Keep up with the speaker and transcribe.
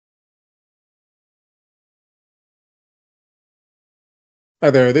Hi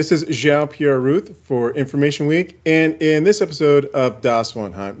there, this is Zhao Pierre Ruth for Information Week, and in this episode of Das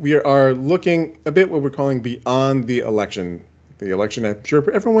One Hunt, we are looking a bit what we're calling beyond the election. The election I'm sure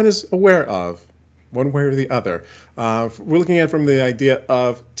everyone is aware of, one way or the other. We're looking at it from the idea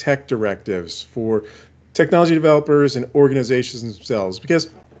of tech directives for technology developers and organizations themselves, because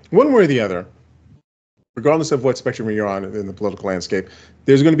one way or the other, regardless of what spectrum you're on in the political landscape,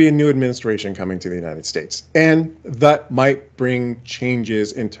 there's going to be a new administration coming to the United States, and that might bring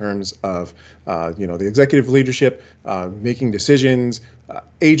changes in terms of, the executive leadership, making decisions,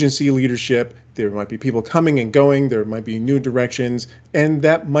 agency leadership. There might be people coming and going. There might be new directions, and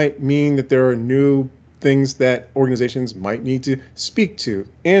that might mean that there are new things that organizations might need to speak to,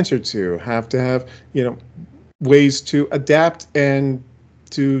 answer to have, ways to adapt and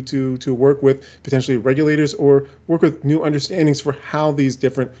to work with potentially regulators or work with new understandings for how these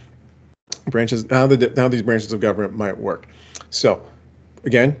different branches, how these branches of government might work. So,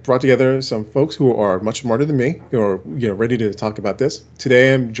 again, brought together some folks who are much smarter than me, who are ready to talk about this.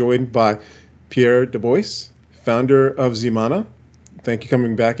 Today, I'm joined by Pierre DeBois, founder of Zimana. Thank you for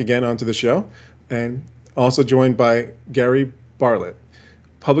coming back again onto the show, and also joined by Gary Barlet,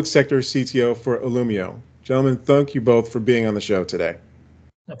 public sector CTO for Illumio. Gentlemen, thank you both for being on the show today.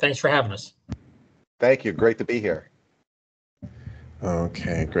 Thanks for having us. Thank you. Great to be here.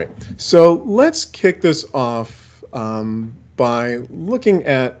 Okay, great. So let's kick this off by looking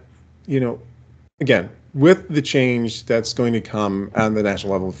at, again, with the change that's going to come on the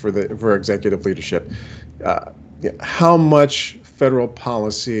national level for executive leadership, how much federal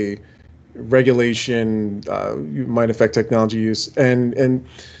policy regulation might affect technology use, and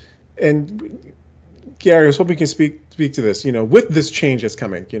Gary, I was hoping you can speak to this. With this change that's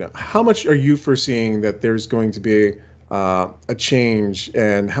coming, how much are you foreseeing that there's going to be a change,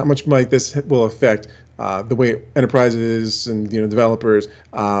 and how much might this will affect the way enterprises and developers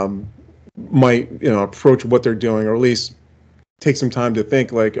might approach what they're doing, or at least take some time to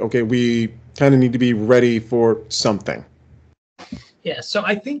think like, okay, we kind of need to be ready for something. Yeah, so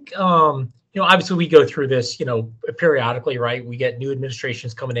I think obviously we go through this, periodically, right? We get new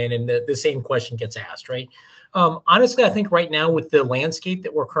administrations coming in, and the same question gets asked, right? Honestly, I think right now with the landscape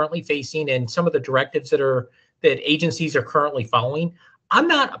that we're currently facing and some of the directives that agencies are currently following, I'm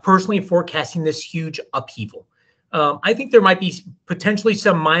not personally forecasting this huge upheaval. I think there might be potentially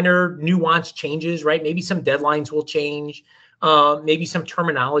some minor nuanced changes, right? Maybe some deadlines will change, maybe some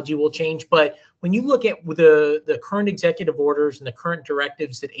terminology will change, but when you look at the current executive orders and the current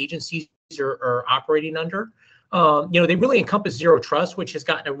directives that agencies are operating under, they really encompass zero trust, which has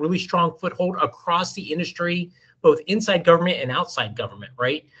gotten a really strong foothold across the industry, both inside government and outside government,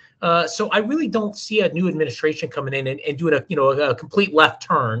 right? So I really don't see a new administration coming in and doing a complete left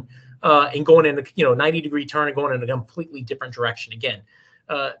turn and going in a 90-degree turn and going in a completely different direction again.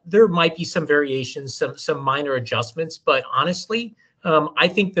 There might be some variations, some minor adjustments, but honestly, I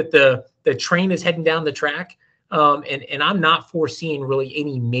think that the train is heading down the track, and I'm not foreseeing really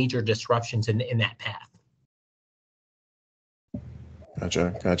any major disruptions in that path.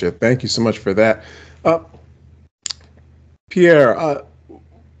 Gotcha. Thank you so much for that. Pierre,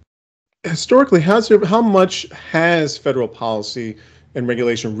 historically, how much has federal policy and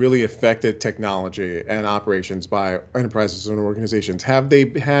regulation really affected technology and operations by enterprises and organizations? Have they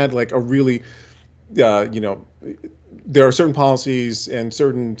had like a really, there are certain policies and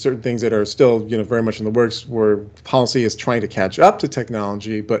certain things that are still, very much in the works where policy is trying to catch up to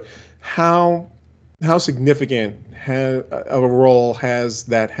technology, but how significant of a role has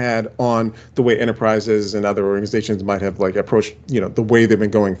that had on the way enterprises and other organizations might have like approached, the way they've been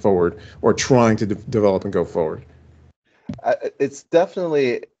going forward or trying to develop and go forward? It's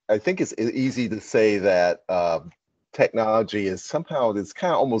definitely, I think it's easy to say that technology is somehow, it's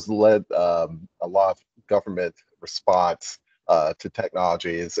kind of almost led a lot of government response to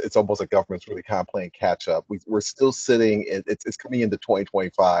technology. It's almost like government's really kind of playing catch up. We're still sitting, it's coming into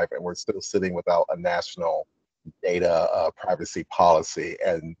 2025, and we're still sitting without a national data privacy policy.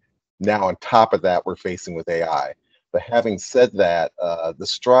 And now on top of that, we're facing with AI. But having said that, the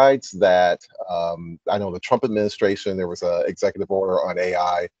strides that I know the Trump administration, there was an executive order on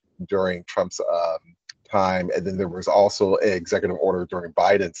AI during Trump's time, and then there was also an executive order during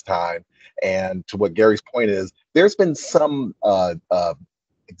Biden's time. And to what Gary's point is, there's been some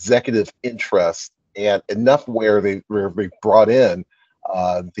executive interest, and enough where they brought in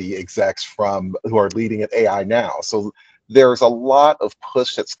the execs from who are leading at AI now. So there's a lot of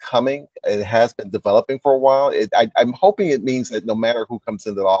push that's coming. It has been developing for a while. I'm hoping it means that no matter who comes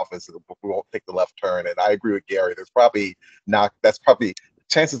into the office, we won't take the left turn. And I agree with Gary. That's probably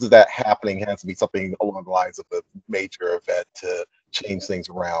chances of that happening has to be something along the lines of a major event to change things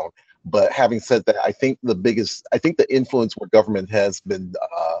around. But having said that, I think the influence where government has been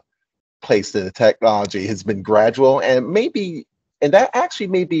placed in the technology has been gradual, and that actually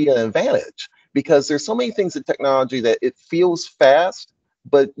may be an advantage, because there's so many things in technology that it feels fast,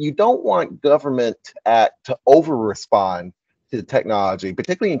 but you don't want government to over respond to the technology,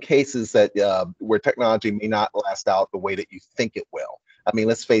 particularly in cases that where technology may not last out the way that you think it will. I mean,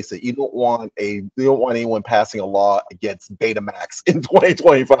 let's face it, you don't want anyone passing a law against Betamax in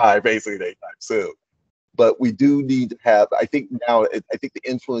 2025, basically, anytime soon. But we do need to have, I think the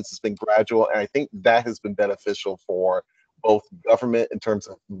influence has been gradual, and I think that has been beneficial for both government in terms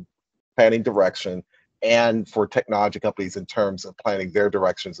of planning direction, and for technology companies in terms of planning their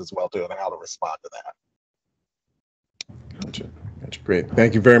directions as well too, and how to respond to that. Gotcha. Great.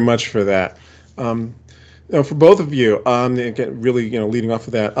 Thank you very much for that. For both of you, again, really, leading off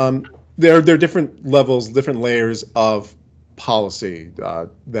of that, there are different levels, different layers of policy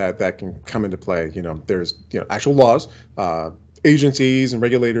that can come into play. There's actual laws, agencies and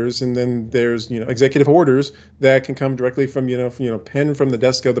regulators, and then there's executive orders that can come directly from pen from the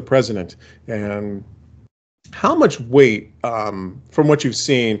desk of the president. And how much weight, from what you've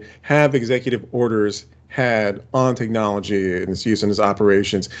seen, have executive orders had on technology and its use and its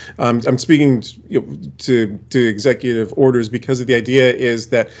operations? I'm speaking to executive orders because of the idea is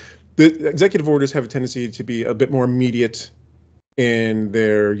that the executive orders have a tendency to be a bit more immediate in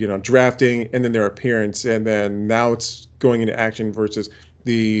their drafting and then their appearance, and then now it's going into action versus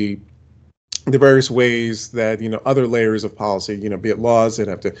the various ways that other layers of policy, be it laws that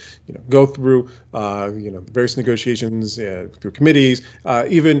have to go through various negotiations through committees,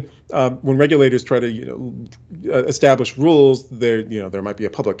 even when regulators try to establish rules, there might be a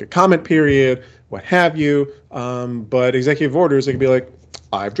public comment period, what have you, but executive orders, they can be like,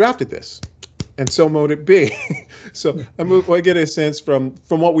 I've drafted this, and so mote it be. So I get a sense from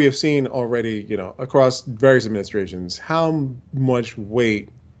what we have seen already, across various administrations, how much weight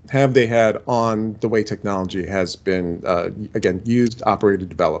have they had on the way technology has been, again, used, operated,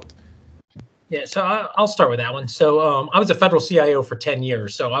 developed? Yeah, so I'll start with that one. So I was a federal CIO for 10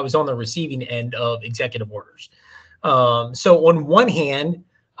 years, so I was on the receiving end of executive orders. So on one hand,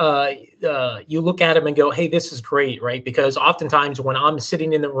 you look at them and go, hey, this is great, right? Because oftentimes when I'm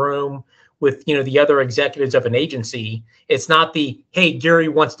sitting in the room with the other executives of an agency, it's not the, hey, Gary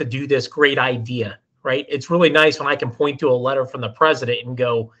wants to do this great idea, right? It's really nice when I can point to a letter from the president and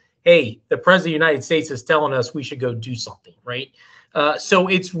go, hey, the president of the United States is telling us we should go do something, right? So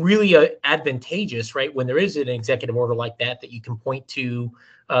it's really advantageous, right, when there is an executive order like that you can point to,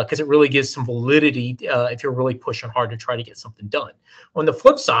 because it really gives some validity if you're really pushing hard to try to get something done. On the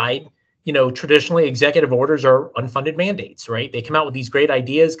flip side, traditionally executive orders are unfunded mandates, right? They come out with these great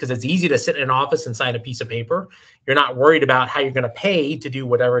ideas because it's easy to sit in an office and sign a piece of paper. You're not worried about how you're going to pay to do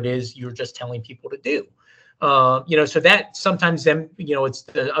whatever it is you're just telling people to do. So that sometimes then, it's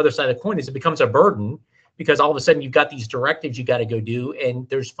the other side of the coin is it becomes a burden because all of a sudden you've got these directives you got to go do, and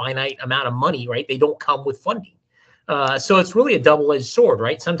there's finite amount of money, right? They don't come with funding. So it's really a double-edged sword,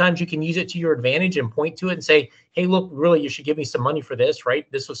 right? Sometimes you can use it to your advantage and point to it and say, hey, look, really, you should give me some money for this, right?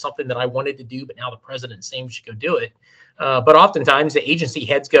 This was something that I wanted to do, but now the president's saying we should go do it. But oftentimes the agency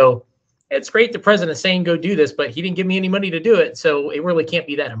heads go, it's great the president's saying go do this, but he didn't give me any money to do it, so it really can't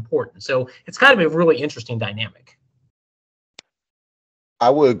be that important. So it's kind of a really interesting dynamic. I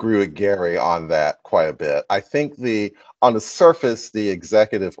would agree with Gary on that quite a bit. I think on the surface, the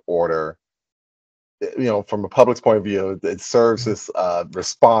executive order, from a public's point of view, it serves as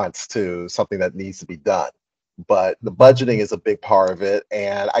response to something that needs to be done. But the budgeting is a big part of it,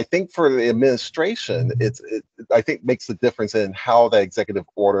 and I think for the administration, I think makes the difference in how the executive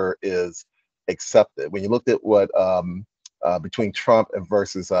order is accepted. When you looked at what between Trump and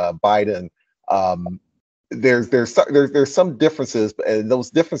versus Biden, there's some differences, and those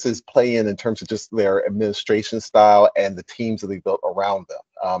differences play in terms of just their administration style and the teams that they built around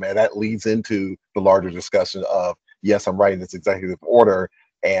them, and that leads into the larger discussion of, yes, I'm writing this executive order,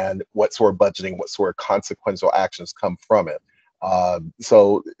 and what sort of budgeting, what sort of consequential actions come from it.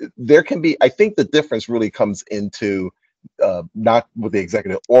 So there can be, I think the difference really comes into not with the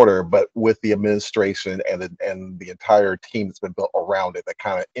executive order, but with the administration and the entire team that's been built around it that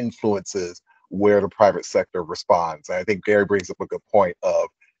kind of influences where the private sector responds. And I think Gary brings up a good point of,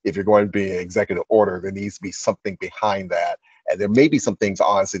 if you're going to be an executive order, there needs to be something behind that. And there may be some things,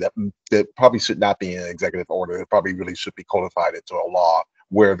 honestly, that probably should not be in an executive order. It probably really should be codified into a law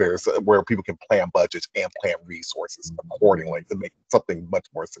where people can plan budgets and plan resources accordingly to make something much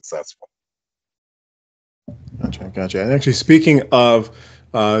more successful. Gotcha. And actually, speaking of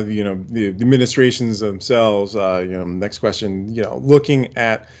the administrations themselves. Next question, looking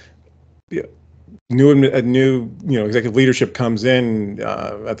at new executive leadership comes in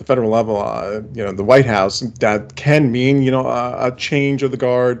at the federal level, the White House, that can mean a change of the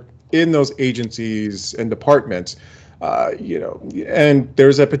guard in those agencies and departments, and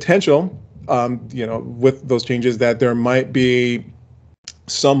there's a potential, with those changes, that there might be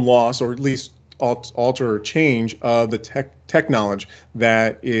some loss, or at least alter or change of the tech knowledge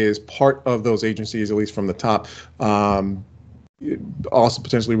that is part of those agencies, at least from the top. Also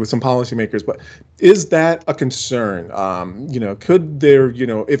potentially with some policymakers, but is that a concern? Could there,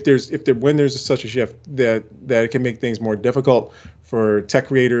 when there's such a shift, that it can make things more difficult for tech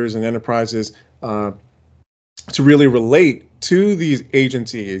creators and enterprises to really relate to these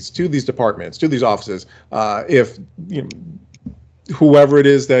agencies, to these departments, to these offices, if whoever it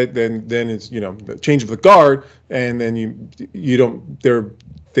is that then it's the change of the guard, and then you don't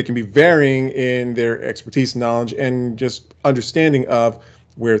they can be varying in their expertise, knowledge, and just understanding of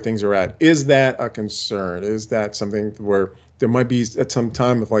where things are at. Is that a concern? Is that something where there might be at some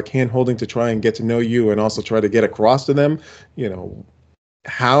time of hand holding to try and get to know you, and also try to get across to them,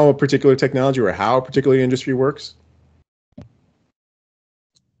 how a particular technology or how a particular industry works?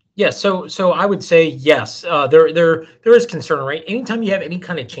 Yeah, so I would say yes. There is concern, right? Anytime you have any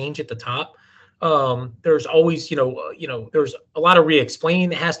kind of change at the top, there's always there's a lot of re-explaining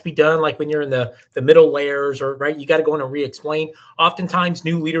that has to be done. Like when you're in the middle layers, or right, you got to go in and re-explain. Oftentimes,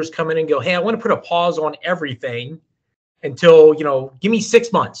 new leaders come in and go, "Hey, I want to put a pause on everything until give me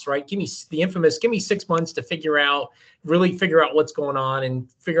 6 months, right? Give me the infamous, give me 6 months to really figure out what's going on and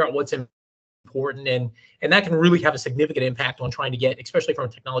figure out what's important." And that can really have a significant impact on trying to get, especially from a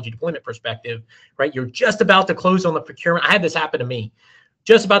technology deployment perspective, right? You're just about to close on the procurement. I had this happen to me.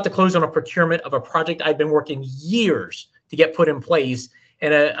 Just about to close on a procurement of a project I'd been working years to get put in place.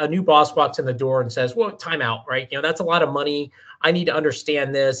 And a new boss walks in the door and says, "Well, time out, right? That's a lot of money. I need to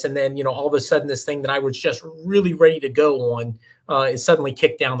understand this." And then, all of a sudden, this thing that I was just really ready to go on is suddenly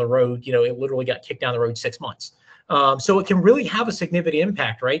kicked down the road. It literally got kicked down the road 6 months. So it can really have a significant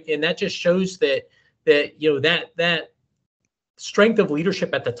impact, right? And that just shows that strength of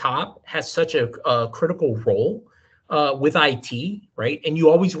leadership at the top has such a critical role with IT, right? And you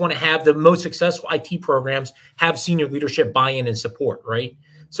always want to have the most successful IT programs have senior leadership buy-in and support, right?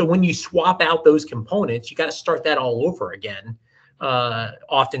 So when you swap out those components, you got to start that all over again.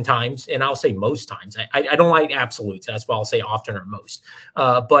 Oftentimes, and I'll say most times. I don't like absolutes. That's why I'll say often or most.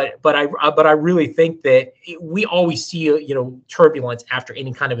 But I really think that we always see turbulence after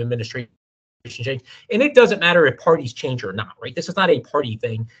any kind of administration change, and it doesn't matter if parties change or not, right? This is not a party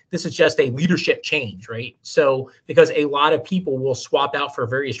thing. This is just a leadership change, right? So because a lot of people will swap out for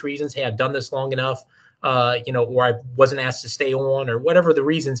various reasons. Hey, I've done this long enough. Or I wasn't asked to stay on, or whatever the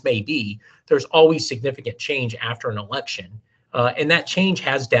reasons may be. There's always significant change after an election. And that change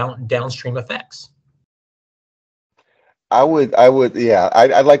has downstream effects. I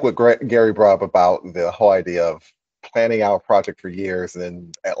like what Gary brought up about the whole idea of planning out a project for years, and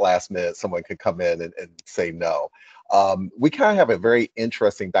then at last minute, someone could come in and say no. We kind of have a very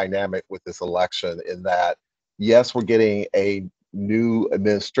interesting dynamic with this election in that, yes, we're getting a new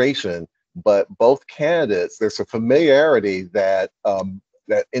administration, but both candidates, there's a familiarity that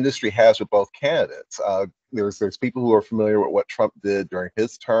that industry has with both candidates. There's people who are familiar with what Trump did during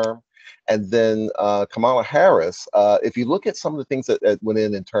his term, and then Kamala Harris. If you look at some of the things that went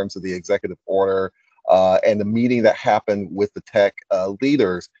in terms of the executive order and the meeting that happened with the tech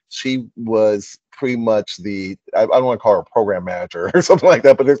leaders, she was pretty much I don't want to call her a program manager or something like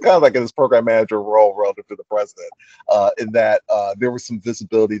that, but it's kind of like in this program manager role relative to the president, in that there was some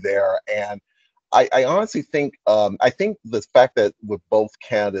visibility there. And I honestly think, I think the fact that with both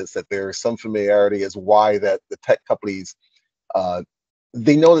candidates that there is some familiarity is why that the tech companies,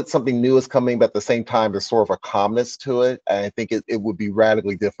 they know that something new is coming, but at the same time, there's sort of a calmness to it. And I think it would be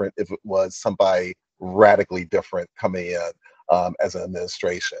radically different if it was somebody radically different coming in as an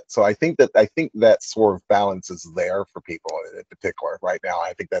administration. So I think that sort of balance is there for people in particular right now.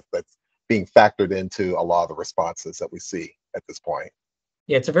 I think that's being factored into a lot of the responses that we see at this point.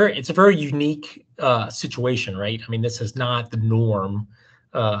 Yeah, it's a very unique situation, right? I mean, this is not the norm,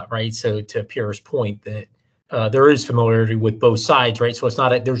 right? So to Pierre's point, that there is familiarity with both sides, right? So it's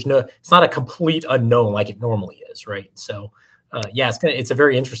not a complete unknown like it normally is, right? So yeah, it's a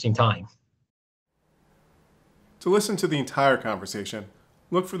very interesting time. To listen to the entire conversation,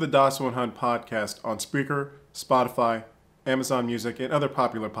 look for the Das One Hunt podcast on Spreaker, Spotify, Amazon Music, and other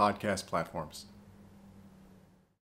popular podcast platforms.